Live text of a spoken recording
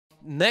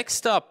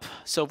Next up,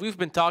 so we've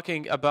been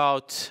talking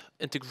about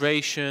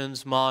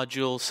integrations,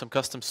 modules, some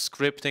custom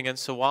scripting, and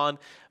so on.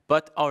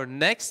 But our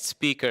next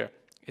speaker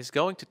is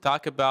going to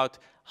talk about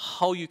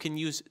how you can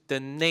use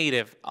the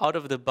native,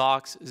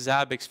 out-of-the-box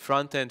Zabbix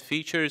front-end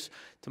features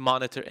to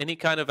monitor any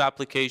kind of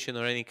application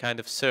or any kind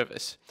of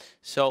service.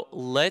 So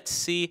let's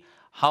see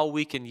how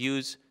we can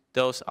use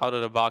those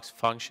out-of-the-box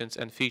functions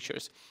and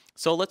features.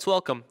 So let's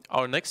welcome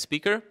our next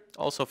speaker,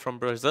 also from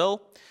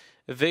Brazil,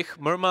 Vih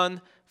Murmann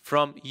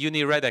from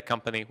Unireda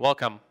company.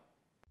 Welcome.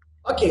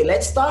 Okay,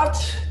 let's start.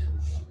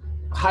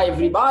 Hi,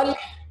 everybody.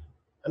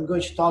 I'm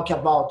going to talk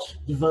about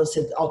advanced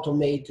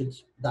automated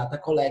data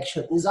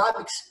collection in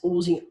Zabbix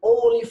using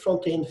only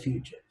front-end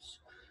features.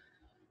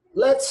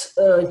 Let's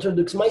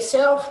introduce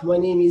myself. My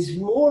name is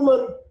Vih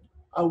Murmann.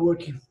 I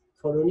work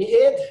for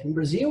Unireda in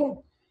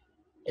Brazil,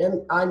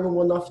 and I'm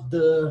one of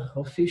the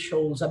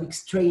official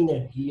Zabbix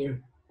trainer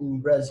here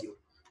in Brazil.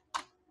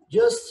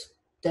 Just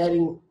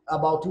telling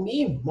about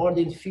me, more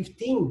than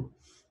 15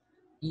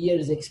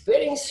 years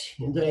experience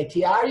in the IT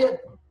area,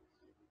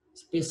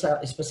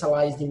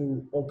 specialized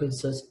in open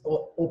source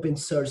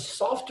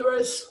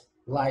softwares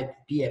like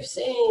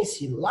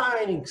pfSense,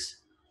 Linux,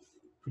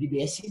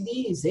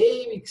 FreeBSD,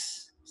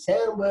 Zabbix,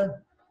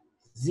 Samba,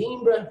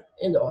 Zimbra,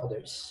 and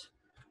others.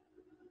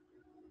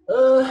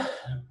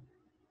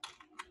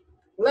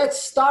 Let's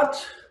start,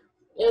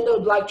 and I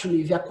would like to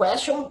leave a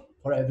question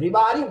for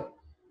everybody.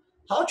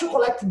 How to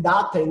collect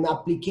data in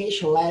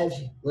application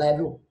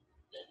level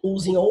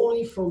using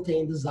only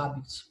front-end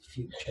Zabbix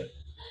feature?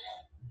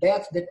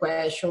 That's the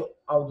question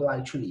I would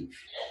like to leave.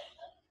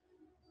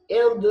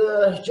 And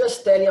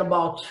just telling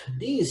about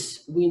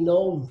this, we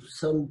know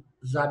some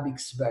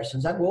Zabbix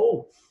versions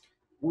ago,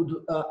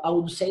 I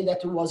would say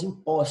that it was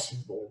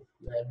impossible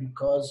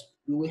because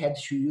we had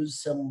to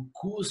use some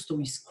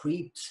custom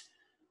scripts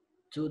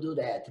to do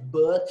that.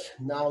 But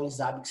now in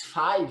Zabbix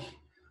 5,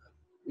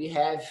 we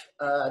have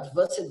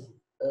advanced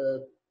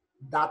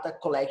data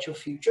collection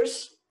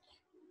features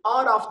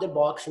out of the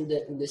box in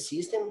the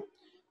system,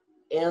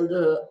 and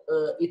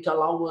it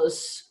allows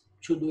us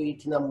to do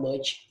it in a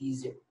much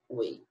easier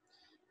way.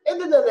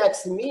 And in the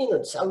next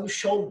minutes, I will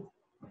show,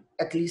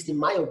 at least in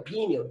my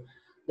opinion,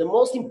 the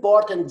most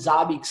important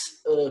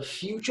Zabbix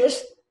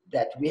features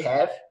that we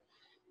have,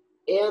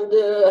 and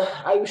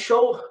I will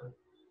show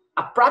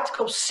a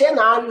practical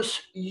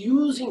scenarios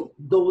using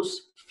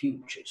those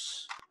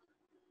features.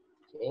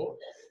 Okay.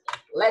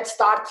 Let's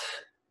start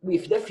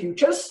with the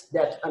features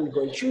that I'm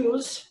going to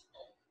use.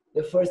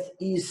 The first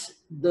is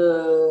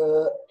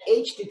the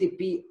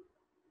HTTP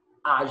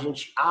agent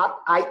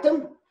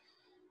item.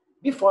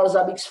 Before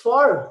Zabbix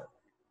 4,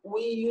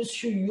 we used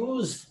to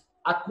use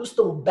a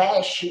custom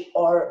bash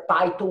or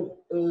Python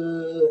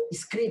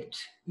script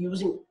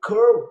using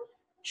curl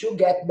to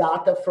get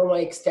data from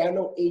an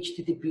external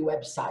HTTP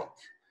website.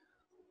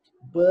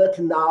 But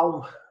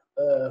now,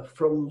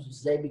 from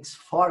Zabbix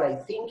 4, I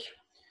think,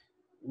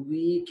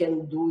 we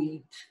can do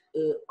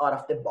it out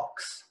of the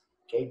box.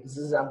 Okay, this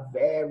is a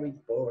very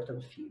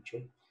important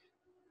feature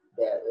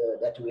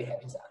that we have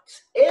in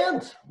Zabbix.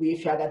 And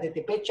with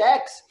HTTP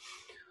checks,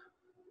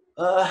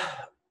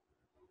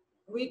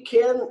 we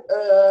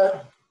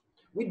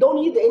don't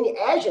need any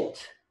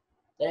agent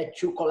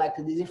to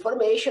collect this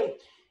information.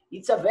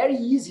 It's a very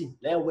easy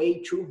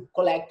way to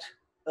collect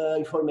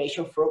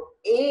information from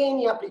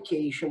any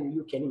application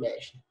you can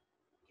imagine.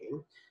 Okay.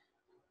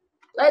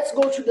 Let's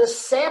go to the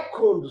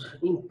second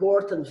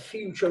important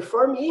feature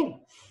for me.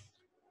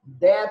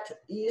 That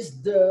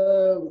is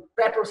the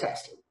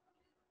pre-processing.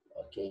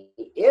 Okay,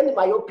 and in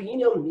my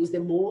opinion, is the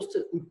most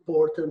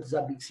important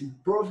Zabbix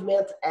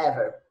improvement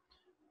ever.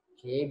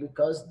 Okay,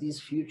 because this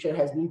feature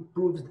has been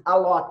improved a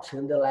lot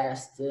in the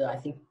last, I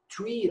think,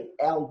 3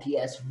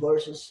 LTS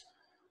versions,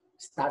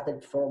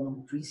 started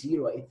from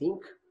 3.0, I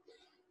think.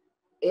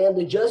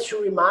 And just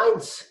to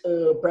remind,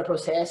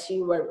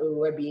 pre-processing,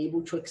 we'll be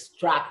able to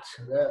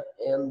extract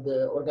and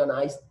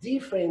organize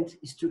different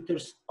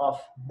structures of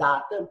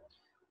data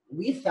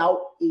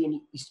without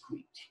any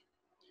script.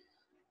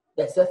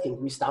 That's the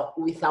thing, without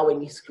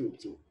any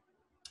scripting.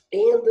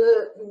 And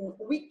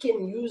we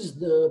can use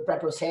the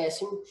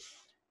pre-processing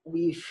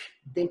with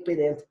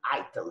dependent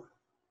item.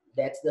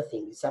 That's the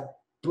thing. It's a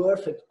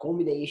perfect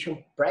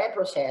combination,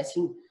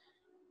 pre-processing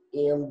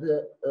and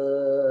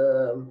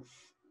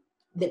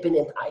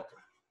dependent item.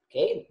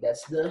 Okay,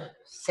 that's the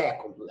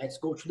second. Let's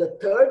go to the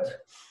third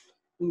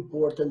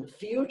important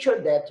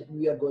feature that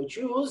we are going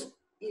to use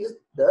is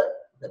the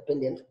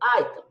dependent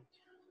item.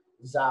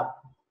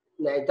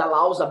 It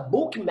allows a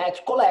book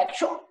match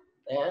collection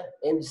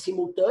and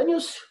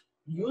simultaneous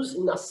use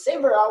in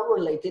several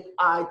related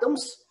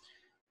items.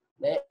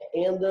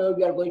 And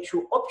we are going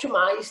to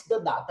optimize the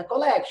data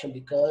collection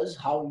because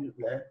how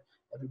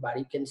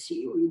everybody can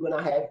see, we're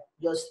going to have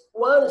just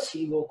one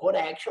single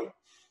connection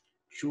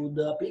to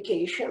the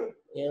application,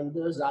 and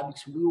the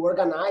Zabbix will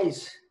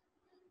organize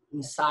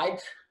inside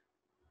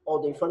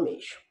all the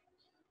information.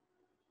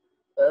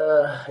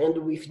 And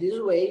with this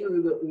way,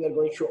 we are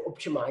going to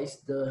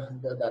optimize the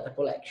data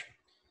collection.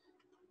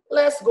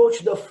 Let's go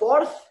to the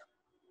fourth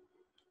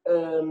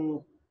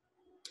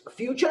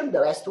feature, the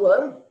last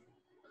one,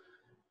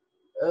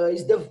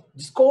 is the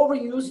discover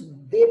use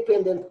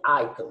dependent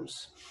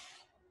items.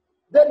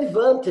 The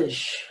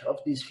advantage of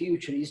this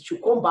feature is to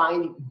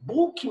combine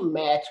book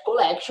match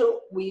collection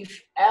with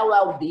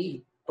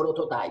LLD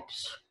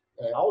prototypes.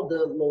 All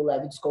the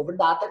low-level discover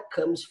data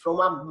comes from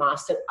a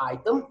master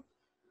item,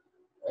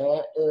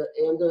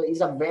 and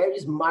is a very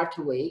smart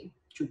way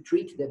to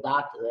treat the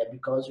data,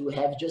 because you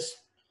have just,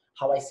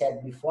 how I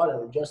said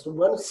before, just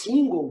one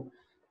single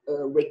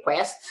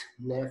request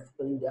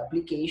in the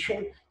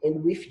application,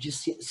 and with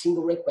just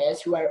single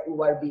request you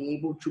are be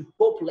able to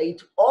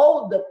populate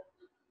all the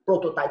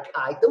prototype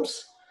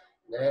items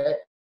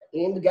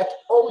and get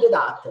all the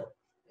data.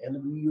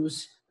 And we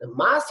use the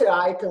master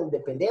item,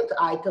 dependent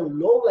item,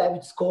 low-level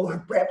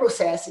discover,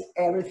 pre-processing,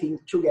 everything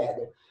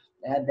together.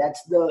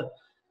 That's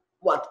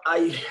what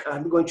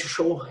I'm going to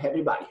show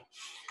everybody.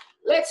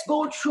 Let's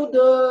go to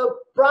the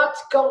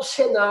practical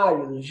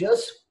scenario.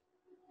 Just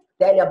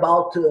tell you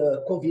about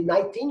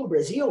COVID-19 in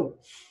Brazil.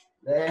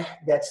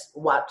 That's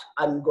what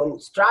I'm going to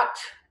extract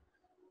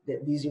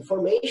this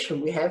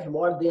information. We have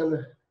more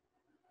than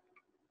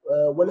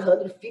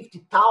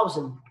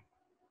 150,000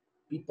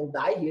 people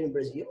die here in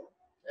Brazil.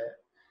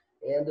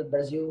 And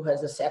Brazil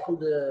has the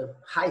second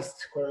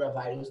highest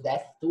coronavirus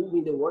death toll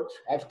in the world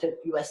after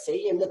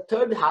USA, and the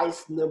third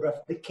highest number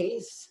of the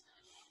cases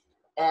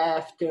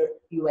after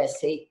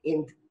USA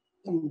and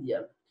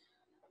India.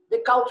 The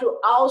country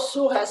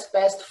also has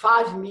passed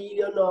 5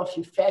 million of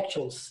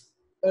infections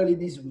early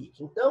this week.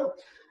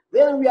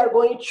 Then we are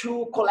going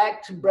to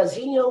collect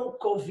Brazilian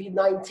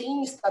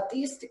COVID-19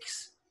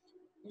 statistics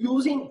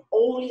using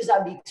only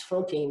Zabbix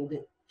front-end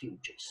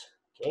features.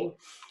 Okay,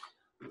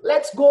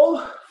 let's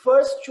go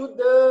first to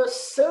the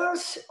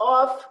source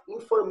of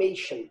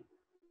information.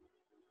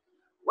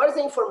 What is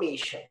the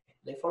information?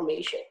 The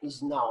information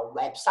is now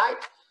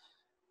website.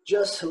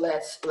 Just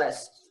let's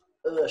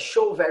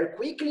show very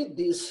quickly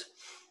this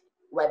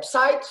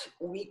website.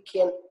 We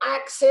can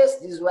access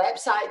this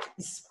website.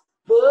 It's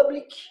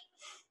public,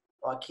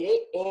 okay,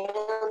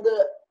 and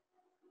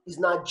it's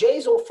not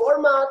JSON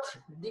format,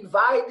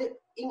 divided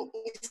in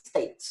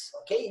states.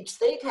 Okay, each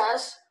state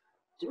has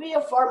 3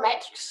 or 4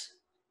 metrics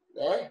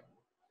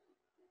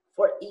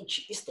for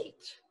each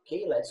state.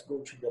 Okay, let's go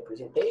to the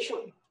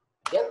presentation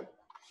again.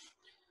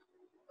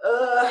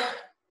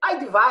 I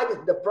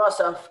divided the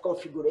process of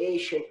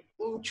configuration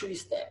in 2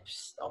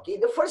 steps. Okay,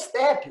 the first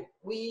step,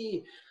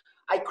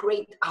 I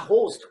create a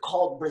host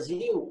called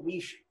Brazil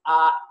with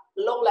a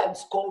low-level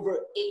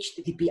discover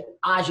HTTP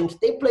agent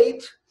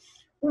template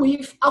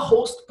with a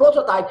host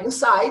prototype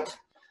inside.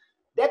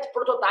 That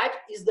prototype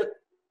is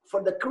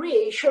for the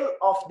creation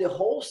of the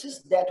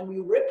hosts that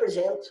will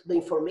represent the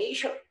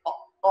information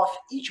of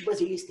each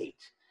Brazilian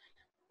state.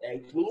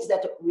 It means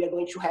that we are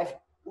going to have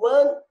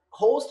one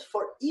host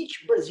for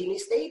each Brazilian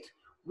state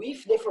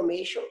with the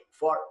information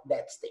for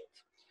that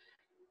state.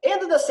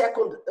 And the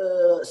second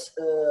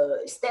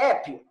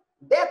step,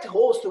 that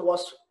host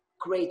was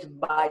created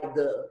by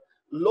the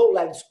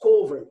low-level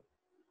discover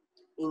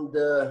in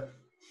the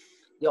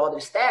other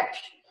step.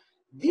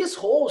 This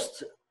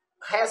host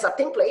has a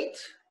template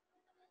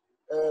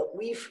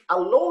with a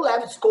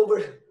low-level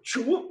discover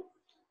 2,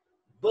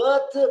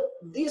 but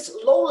this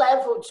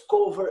low-level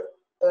discover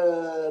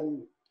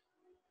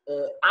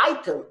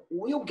item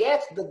will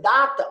get the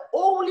data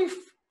only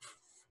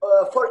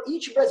for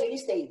each Brazilian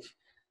state.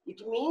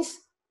 It means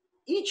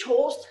each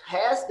host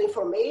has the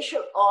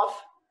information of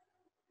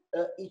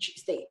each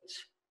state,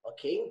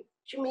 okay?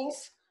 Which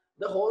means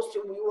the host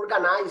will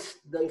organize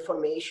the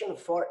information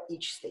for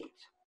each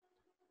state.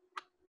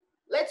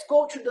 Let's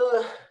go to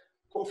the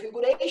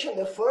configuration.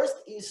 The first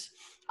is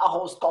a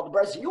host called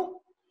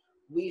Brazil.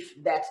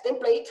 With that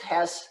template,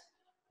 has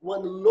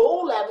one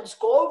low-level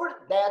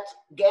discover that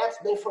gets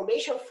the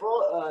information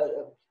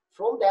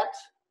from that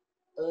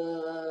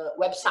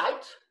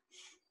website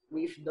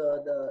with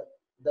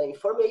the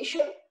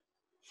information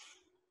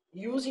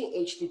using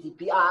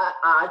HTTP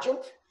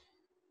agent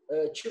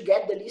to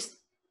get the list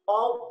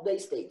of the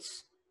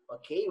states.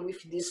 Okay,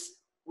 with this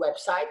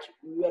website,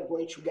 we are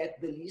going to get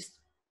the list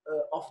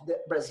of the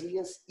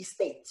Brazilian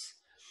states.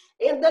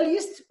 And the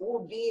list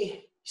will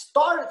be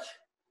stored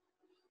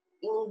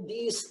in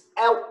this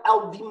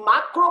LLD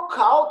macro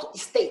called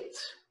state,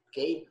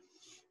 okay?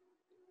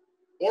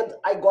 And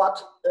I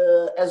got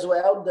as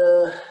well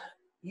the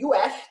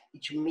UF,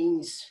 which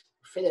means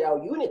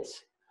federal unit,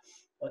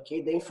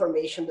 okay? The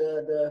information,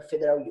 the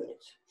federal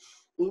unit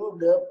in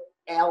the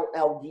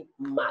LLD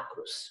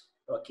macros,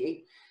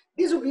 okay?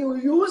 This will be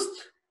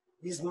used,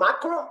 this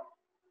macro,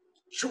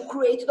 to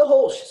create the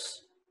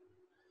hosts.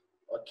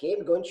 Okay,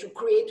 we're going to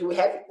create, we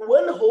have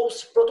one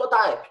host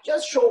prototype.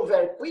 Just show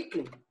very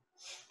quickly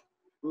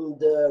in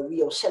the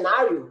real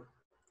scenario.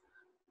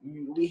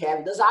 We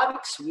have the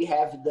Zabbix, we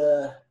have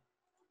the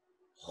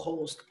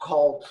host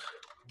called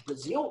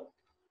Brazil.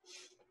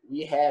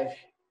 We have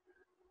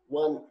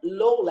one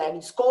low-level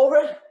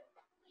discover,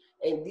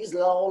 and this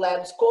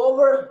low-level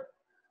discover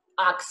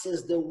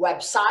access the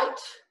website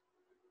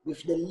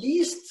with the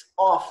list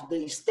of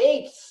the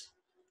states,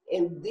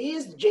 and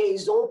this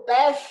JSON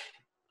path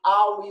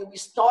I will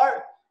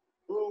store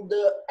in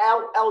the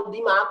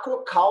LLD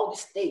macro called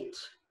state,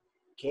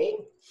 okay?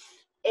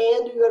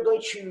 And we are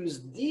going to use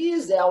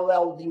this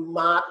LLD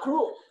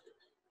macro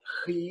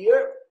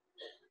here,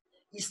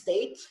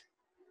 state,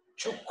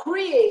 to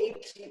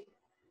create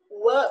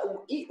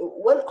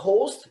one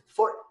host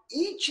for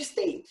each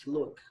state,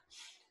 look.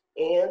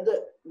 And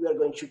we are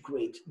going to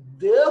create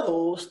the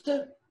host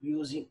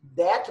using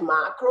that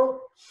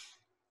macro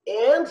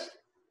and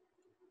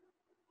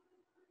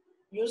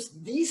use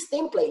this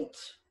template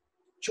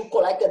to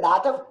collect the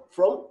data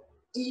from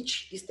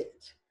each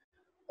state,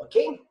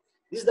 okay?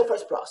 This is the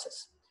first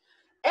process.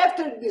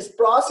 After this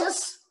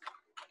process,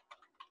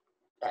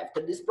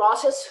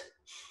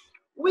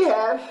 we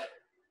have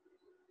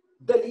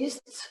the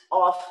list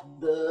of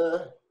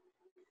the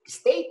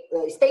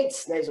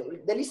states,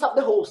 the list of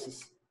the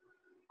hosts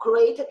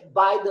created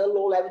by the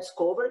low-level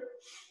discovery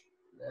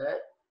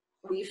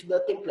with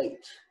the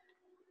template.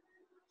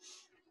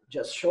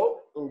 Just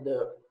show in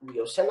the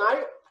real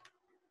scenario,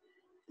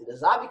 in the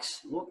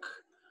Zabbix, look,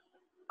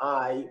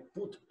 I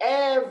put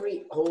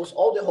every host,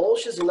 all the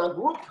hosts in a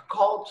group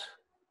called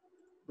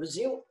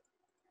Brazil.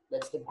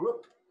 That's the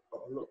group.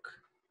 Oh, look.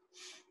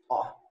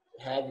 Oh,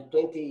 we have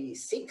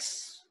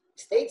 26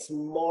 states,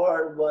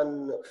 more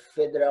one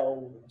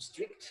federal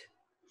district.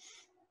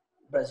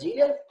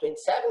 Brasilia,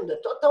 27, the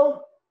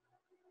total,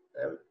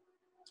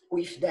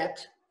 with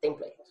that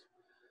template.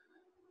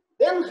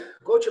 Then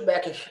go to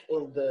back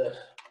in the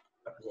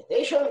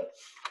representation.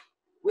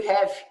 We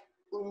have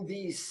in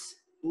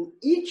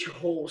each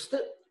host,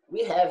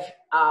 we have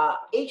a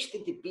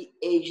HTTP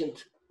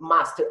agent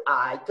master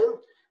item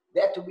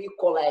that will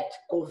collect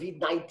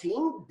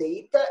COVID-19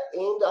 data,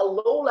 and a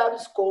low-level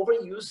discovery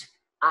use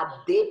a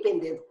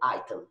dependent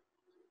item.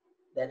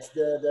 That's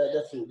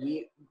the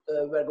thing.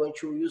 We're going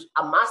to use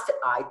a master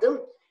item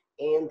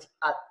and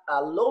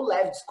a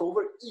low-level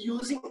discovery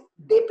using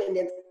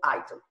dependent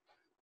item.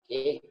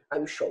 Okay, I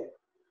will show.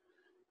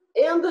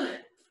 And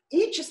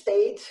each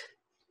state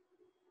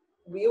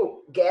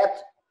will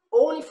get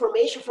all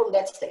information from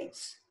that state.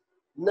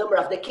 Number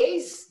of the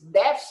case,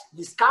 deaths,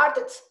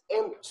 discarded,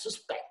 and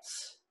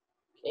suspects.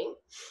 Okay.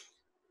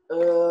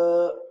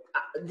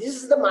 This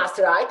is the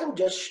master item.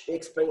 Just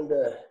explain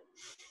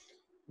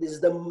this is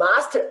the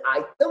master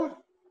item.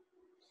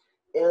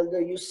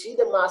 And you see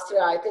the master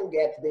item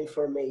get the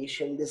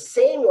information, the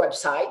same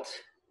website,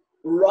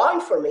 raw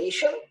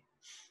information.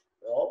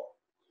 Oh.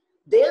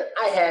 Then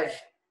I have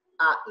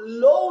a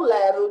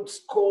low-level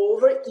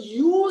discovery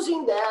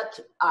using that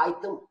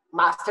item,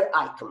 master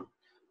item.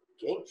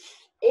 Okay.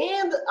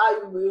 And I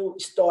will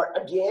store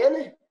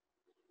again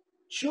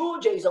 2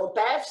 JSON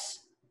paths,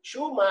 2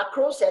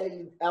 macros,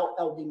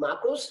 LLD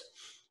macros,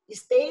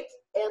 state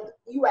and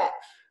UF,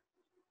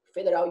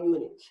 federal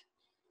unit.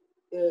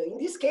 In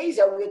this case,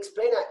 I will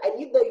explain, I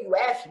need the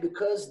UF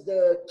because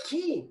the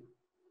key,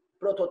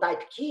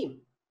 prototype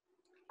key,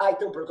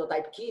 item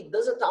prototype key,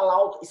 doesn't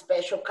allow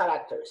special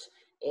characters.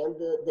 And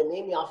the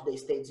name of the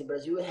states in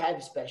Brazil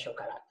have special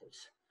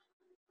characters.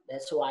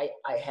 That's why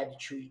I had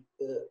to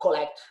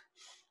collect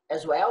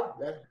as well,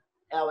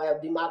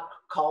 LLD map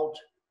called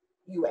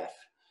UF,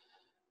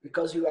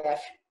 because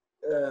UF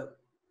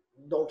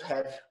don't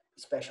have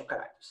special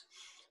characters.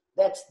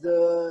 That's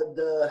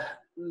the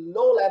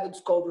low-level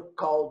discovery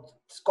called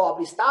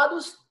discovery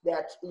status.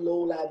 That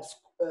low-level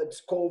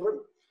discovery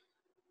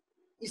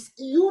is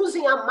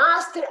using a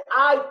master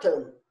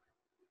item,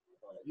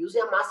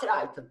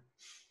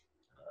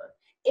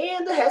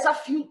 and has a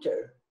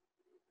filter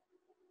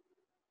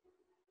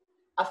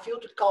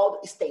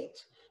called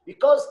state,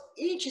 because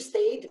each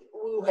state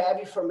will have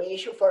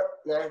information for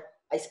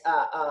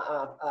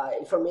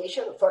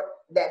information for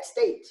that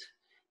state.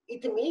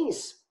 It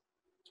means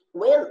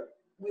when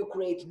we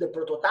create the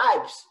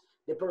prototypes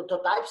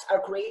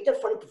are created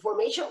for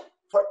information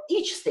for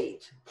each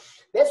state.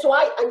 That's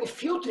why I'm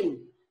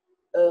filtering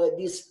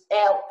this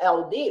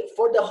LLD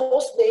for the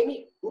host name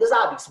in the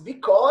Zabbix,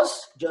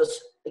 because,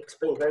 just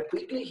explain very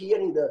quickly here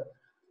in the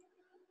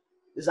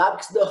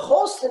Zabbix, the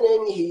host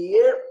name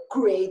here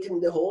creating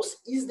the host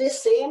is the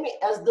same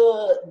as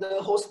the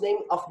host name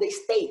of the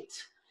state.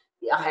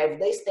 I have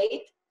the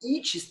state,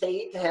 each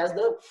state has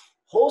the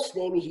host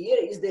name here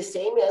is the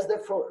same as the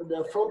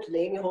front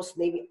name, host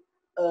name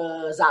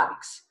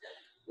Zabbix.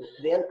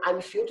 Then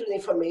I'm filtering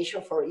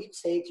information for each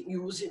state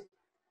using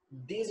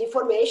this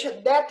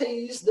information that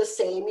is the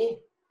same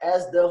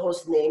as the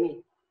host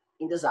name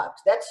in the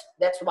Zabbix.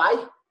 That's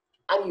why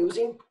I'm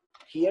using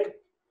here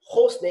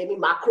host name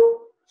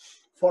macro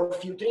for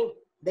filtering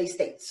the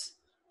states.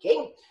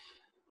 Okay.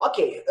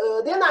 Okay.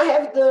 Then I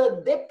have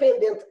the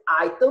dependent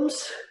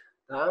items.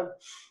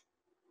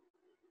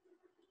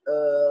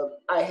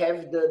 I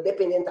have the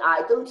dependent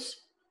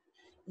items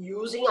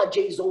using a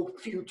JSON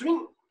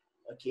filtering.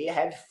 Okay, I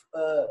have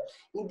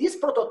in this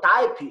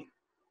prototype,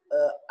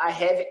 I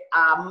have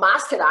a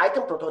master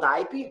item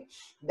prototype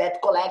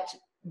that collects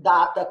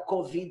data,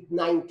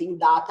 COVID-19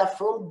 data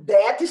from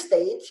that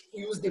state,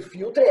 use the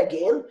filter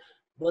again,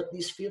 but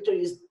this filter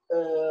is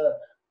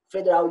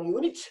federal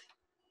unit,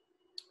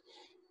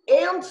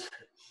 and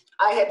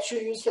I had to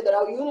use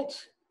federal unit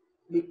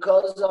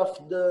because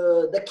of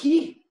the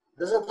key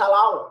doesn't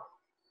allow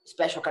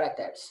special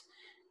characters.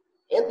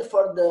 And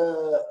for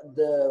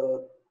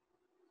the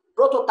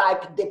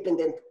prototype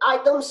dependent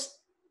items,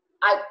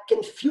 I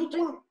can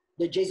filter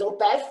the JSON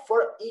path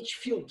for each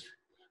field.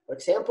 For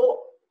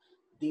example,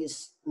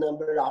 this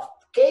number of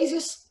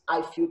cases,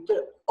 I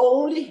filter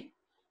only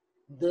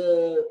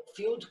the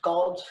field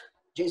called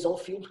JSON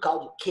field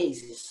called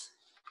cases.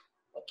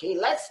 Okay,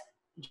 let's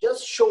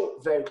just show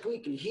very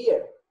quickly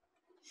here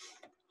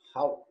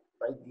how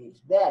I did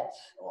that.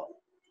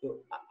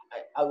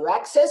 I will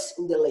access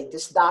in the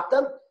latest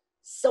data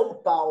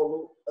São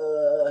Paulo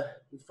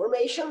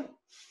information.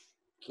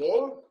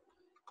 Okay,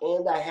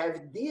 and I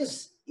have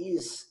this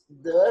is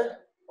the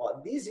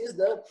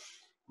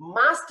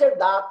master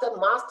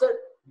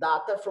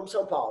data from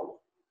São Paulo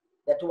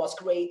that was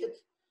created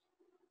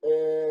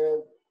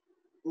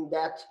in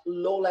that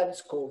low-level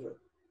discover.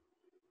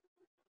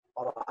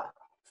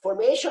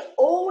 Formation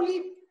only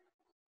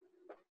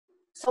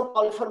São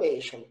Paulo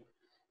information.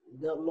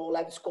 The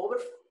low-level discover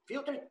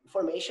filter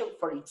information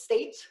for each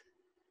state.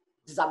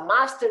 This is a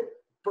master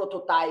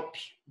prototype,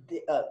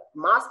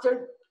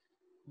 master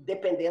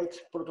dependent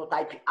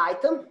prototype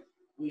item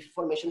with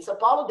formation São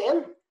Paulo.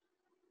 Then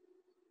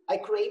I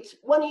create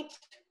one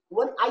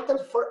item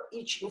for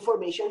each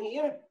information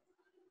here.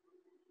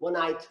 One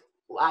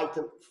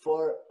item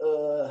for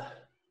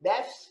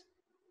deaths.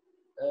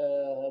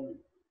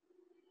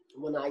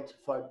 One item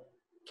for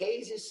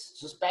cases,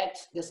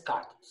 suspects,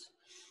 discarded.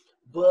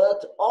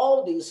 But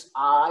all these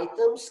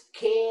items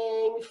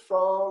came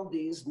from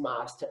this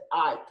master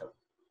item.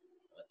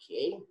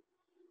 Okay,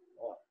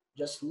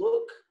 just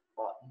look,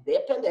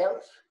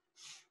 dependent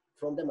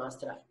from the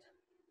master item.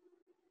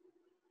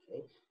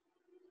 Okay,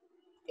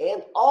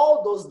 and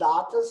all those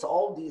data,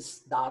 all this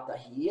data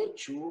here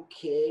too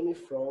came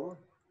from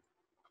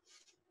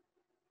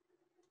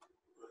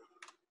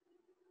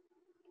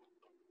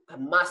a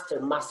master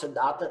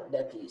data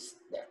that is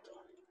that.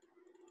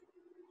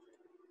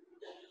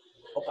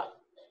 Opa.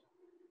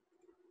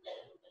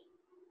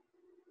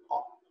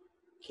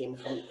 Came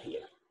from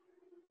here.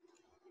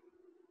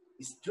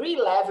 It's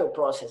 3-level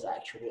process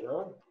actually, you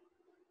know.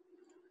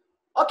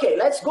 Okay,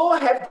 let's go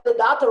have the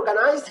data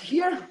organized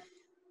here.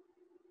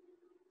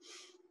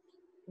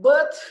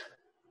 But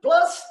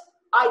plus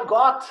I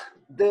got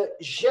the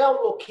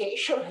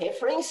geolocation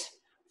reference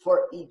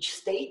for each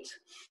state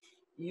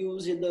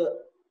using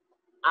the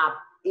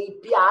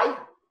API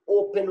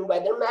Open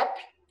Weather Map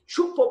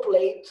to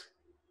populate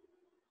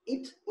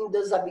it in the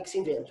Zabbix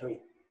inventory.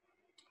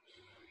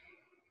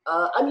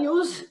 I'm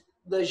using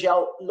the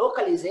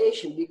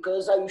geolocalization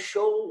because I will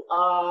show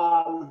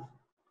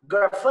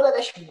Grafana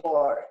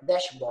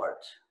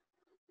dashboard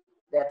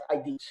that I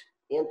did,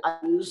 and I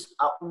use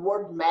a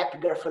word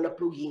map Grafana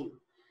plugin,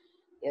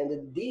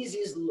 and this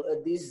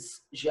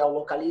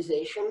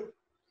geolocalization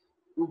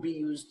will be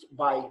used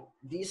by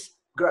this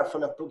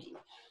Grafana plugin.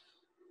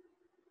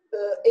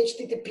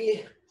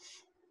 HTTP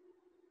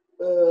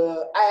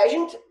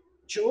agent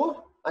 2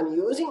 I'm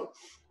using,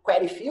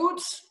 query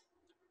fields,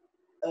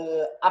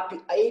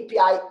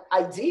 API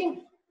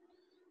ID,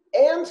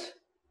 and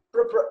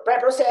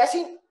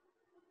pre-processing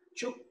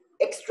to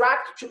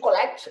extract, to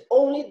collect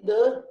only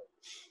the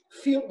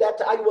field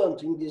that I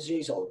want in this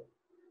JSON.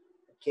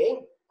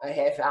 Okay, I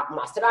have a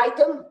master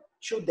item,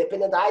 2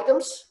 dependent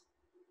items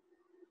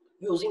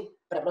using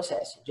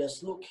pre-processing.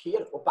 Just look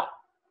here, opa.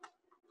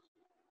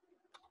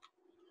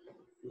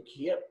 Look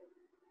here,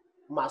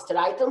 master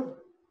item,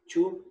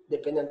 2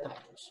 dependent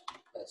items.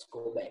 Let's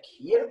go back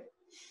here.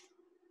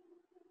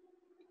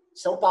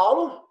 São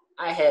Paulo,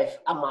 I have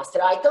a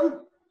master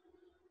item,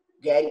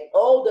 getting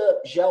all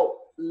the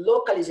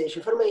geolocalization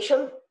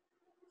information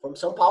from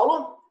São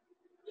Paulo,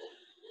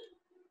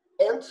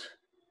 and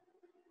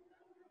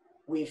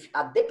with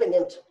a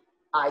dependent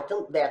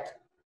item that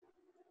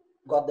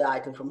got the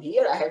item from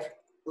here, I have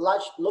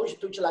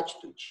longitude,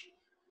 latitude.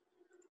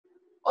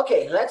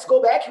 Okay, let's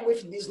go back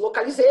with this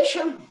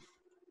localization.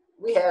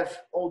 We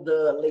have all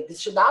the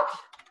latest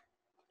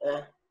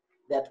data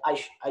that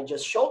I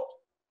just showed,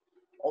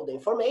 all the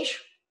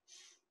information,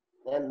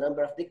 and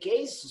number of the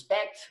case,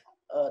 suspect,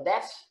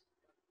 death,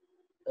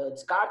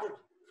 discarded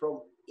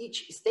from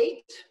each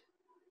state,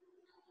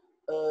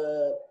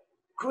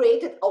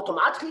 created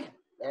automatically.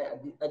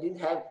 I did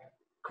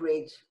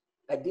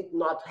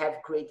not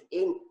have create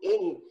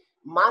any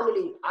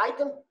manually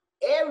item.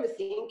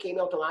 Everything came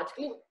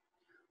automatically.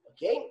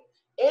 Okay,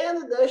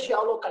 and the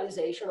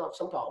geolocalization of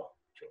São Paulo.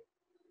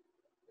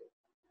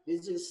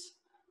 This is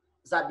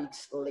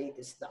Zabbix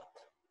latest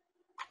data.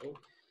 Okay.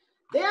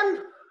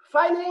 Then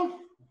finally,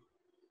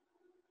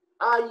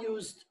 I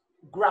used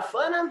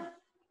Grafana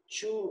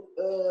to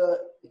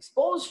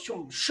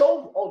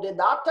show all the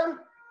data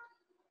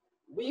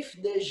with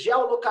the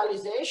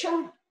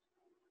geolocalization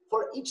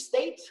for each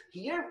state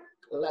here.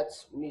 Let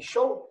me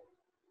show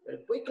very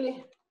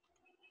quickly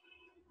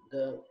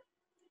the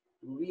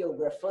real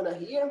Grafana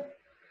here.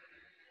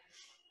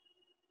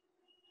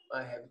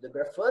 I have the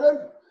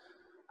Grafana.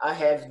 I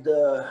have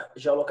the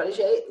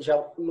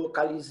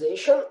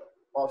geolocalization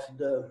of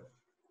the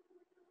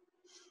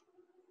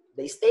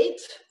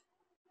state.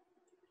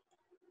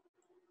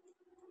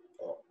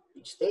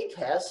 Each state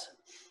has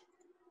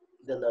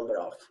the number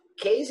of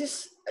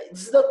cases.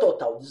 This is the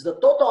total. This is the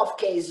total of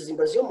cases in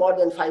Brazil, more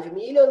than 5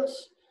 million.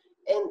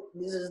 And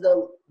this is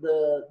the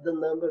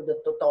number, the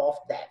total of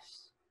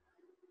deaths.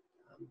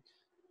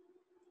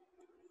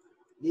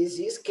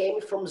 This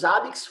came from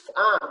Zabbix.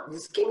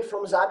 This came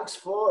from Zabbix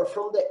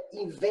from the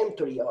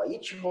inventory.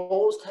 Each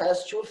host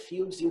has 2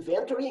 fields: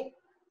 inventory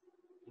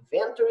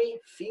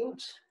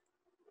field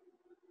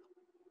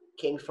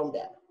came from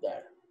there.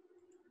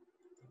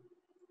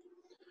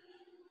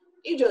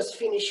 You just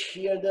finish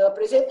here the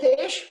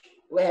presentation.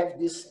 We have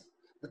this,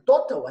 the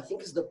total, I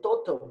think is the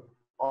total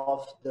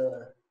of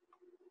the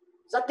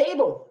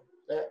table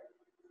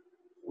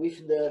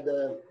with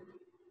the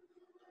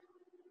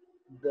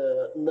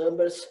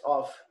numbers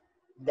of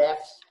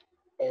deaths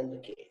and the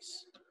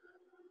case.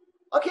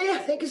 Okay, I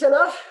think it's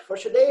enough for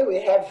today.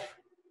 We have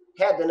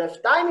had enough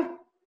time.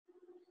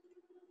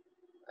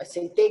 I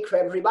say thank you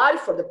everybody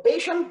for the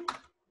patient.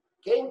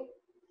 Okay.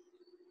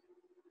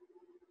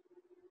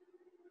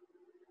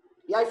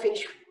 Yeah, I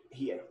finish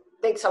here.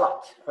 Thanks a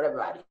lot for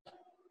everybody.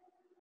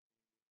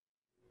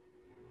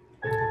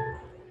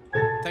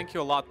 Thank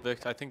you a lot,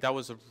 Vih. I think that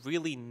was a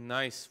really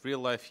nice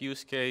real-life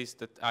use case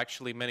that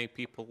actually many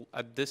people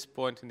at this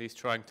point in these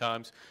trying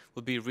times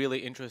would be really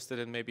interested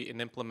in, maybe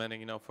in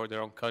implementing, for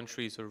their own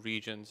countries or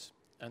regions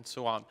and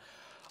so on.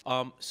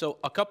 So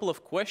a couple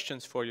of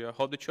questions for you. I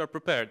hope that you are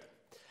prepared.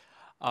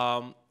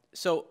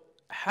 So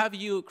have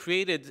you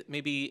created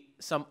maybe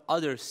some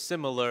other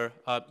similar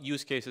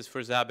use cases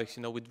for Zabbix,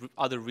 with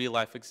other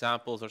real-life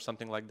examples or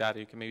something like that?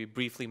 You can maybe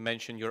briefly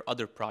mention your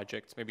other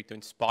projects, maybe to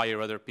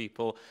inspire other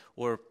people,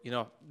 or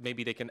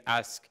maybe they can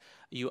ask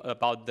you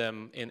about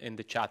them in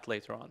the chat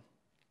later on.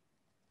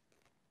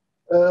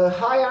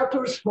 Hi,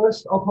 Arthur.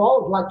 First of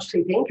all, I'd like to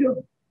say thank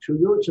you to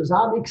you, to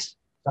Zabbix. It's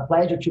a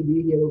pleasure to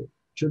be here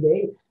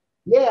today.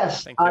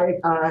 Yes, I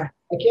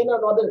can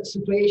another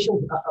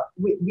situation.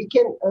 We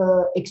can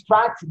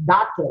extract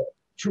data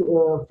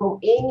from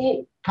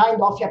any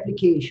kind of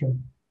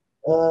application.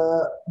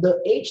 The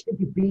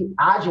HTTP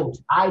agent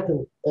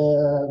item,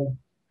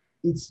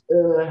 it's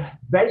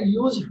very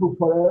useful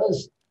for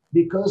us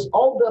because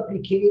all the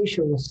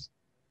applications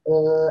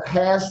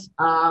has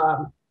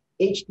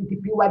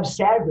HTTP web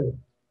server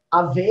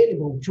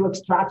available to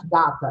extract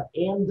data,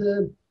 and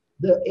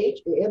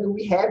and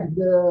we have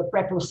the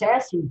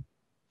preprocessing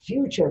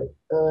feature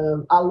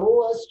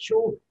allow us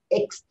to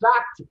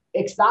extract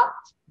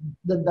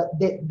the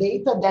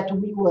data that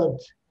we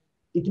want.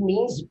 It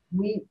means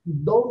we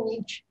don't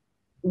need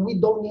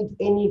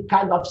any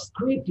kind of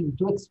scripting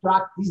to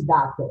extract this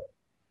data,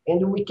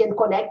 and we can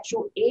connect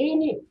to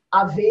any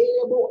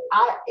available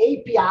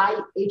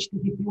API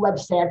HTTP web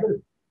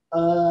server,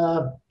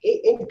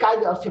 any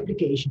kind of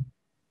application.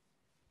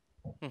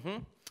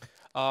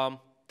 Mm-hmm.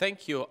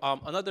 Thank you.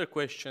 Another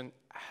question.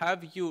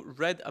 Have you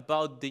read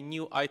about the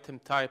new item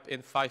type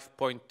in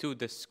 5.2,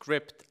 the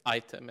script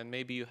item? And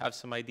maybe you have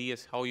some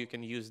ideas how you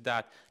can use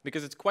that,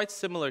 because it's quite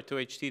similar to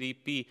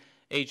HTTP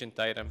agent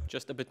item,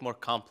 just a bit more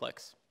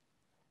complex.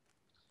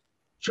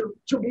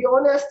 To be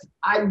honest,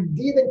 I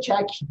didn't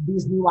check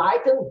this new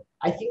item.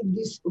 I think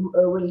this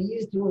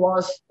release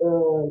was,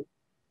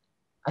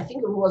 I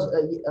think it was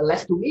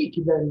last week,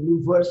 the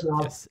new version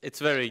of. Yes, it's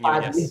very new,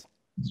 yes.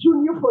 It's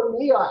too new for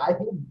me. I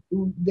think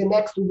the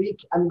next week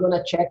I'm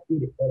gonna check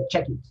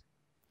it.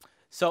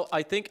 So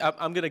I think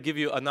I'm gonna give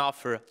you an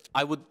offer.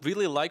 I would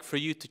really like for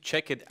you to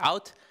check it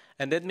out,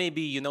 and then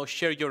maybe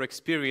share your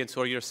experience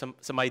or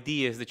some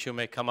ideas that you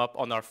may come up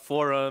on our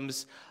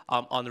forums,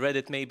 on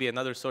Reddit, maybe, and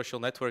other social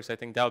networks. I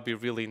think that would be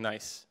really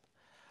nice.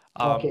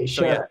 Okay,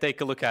 sure. So yeah, take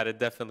a look at it.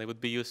 Definitely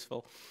would be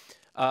useful.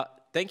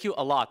 Thank you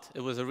a lot. It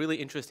was a really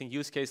interesting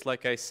use case,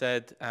 like I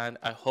said, and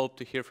I hope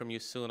to hear from you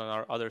soon on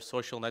our other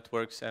social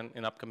networks and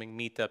in upcoming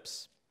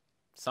meetups,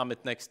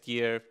 summit next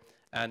year,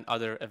 and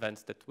other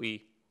events that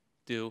we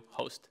do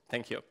host.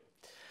 Thank you.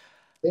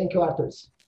 Thank you, Arthur.